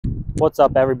What's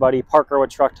up, everybody? Parker with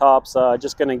Truck Tops.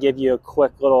 Just going to give you a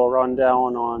quick little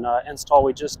rundown on install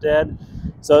we just did.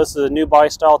 So this is a new body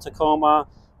style Tacoma.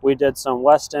 We did some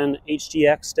Westin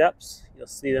HDX Steps. You'll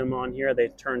see them on here. They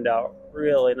turned out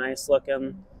really nice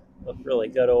looking. Look really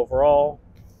good overall.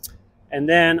 And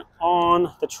then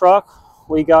on the truck,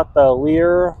 we got the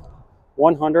Leer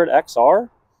 100XR.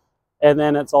 And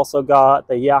then it's also got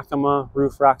the Yakima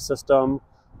roof rack system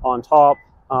on top.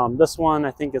 This one,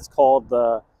 I think it's called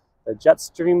the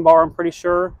Jetstream bar, I'm pretty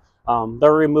sure.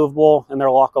 They're removable and they're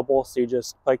lockable, so you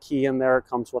just put a key in there. It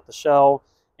comes with the shell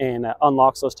and it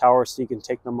unlocks those towers so you can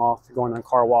take them off if you're going to a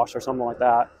car wash or something like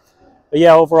that. But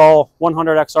yeah, overall,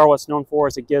 100XR, what's known for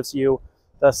is it gives you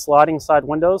the sliding side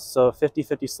windows, so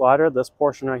 50-50 slider. This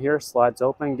portion right here slides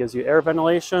open, gives you air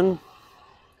ventilation.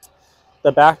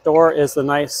 The back door is the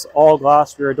nice all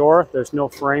glass rear door. There's no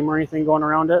frame or anything going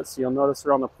around it, so you'll notice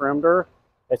around the perimeter,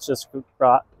 it's just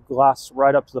got glass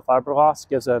right up to the fiberglass.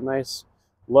 Gives it a nice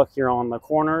look here on the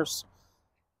corners.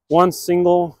 One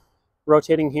single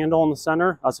rotating handle in the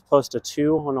center, as opposed to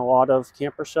two on a lot of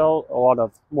camper shell, a lot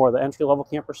of more of the entry-level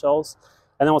camper shells.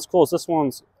 And then what's cool is this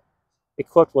one's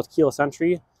equipped with keyless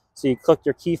entry. So you click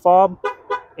your key fob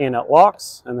and it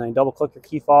locks, and then you double click your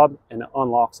key fob and it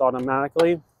unlocks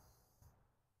automatically.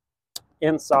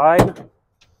 Inside,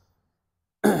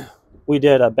 we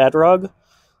did a bed rug,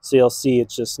 so you'll see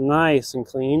it's just nice and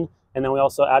clean. And then we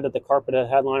also added the carpeted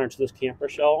headliner to this camper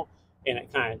shell, and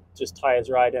it kind of just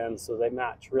ties right in, so they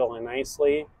match really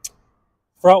nicely.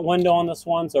 Front window on this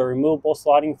one's a removable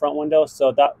sliding front window,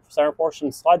 so that center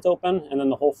portion slides open, and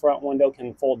then the whole front window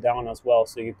can fold down as well,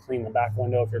 so you clean the back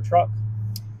window of your truck.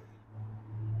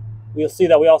 You'll see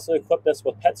that we also equipped this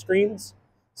with pet screens.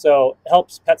 So it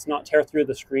helps pets not tear through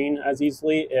the screen as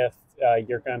easily if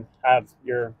you're going to have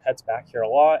your pets back here a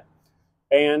lot.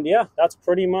 And yeah, that's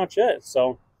pretty much it.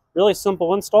 So really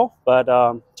simple install, but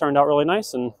turned out really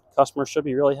nice and customers should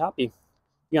be really happy. If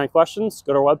you got any questions,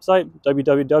 go to our website,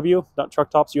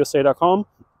 www.trucktopsusa.com.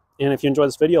 And if you enjoyed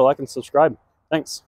this video, like and subscribe. Thanks.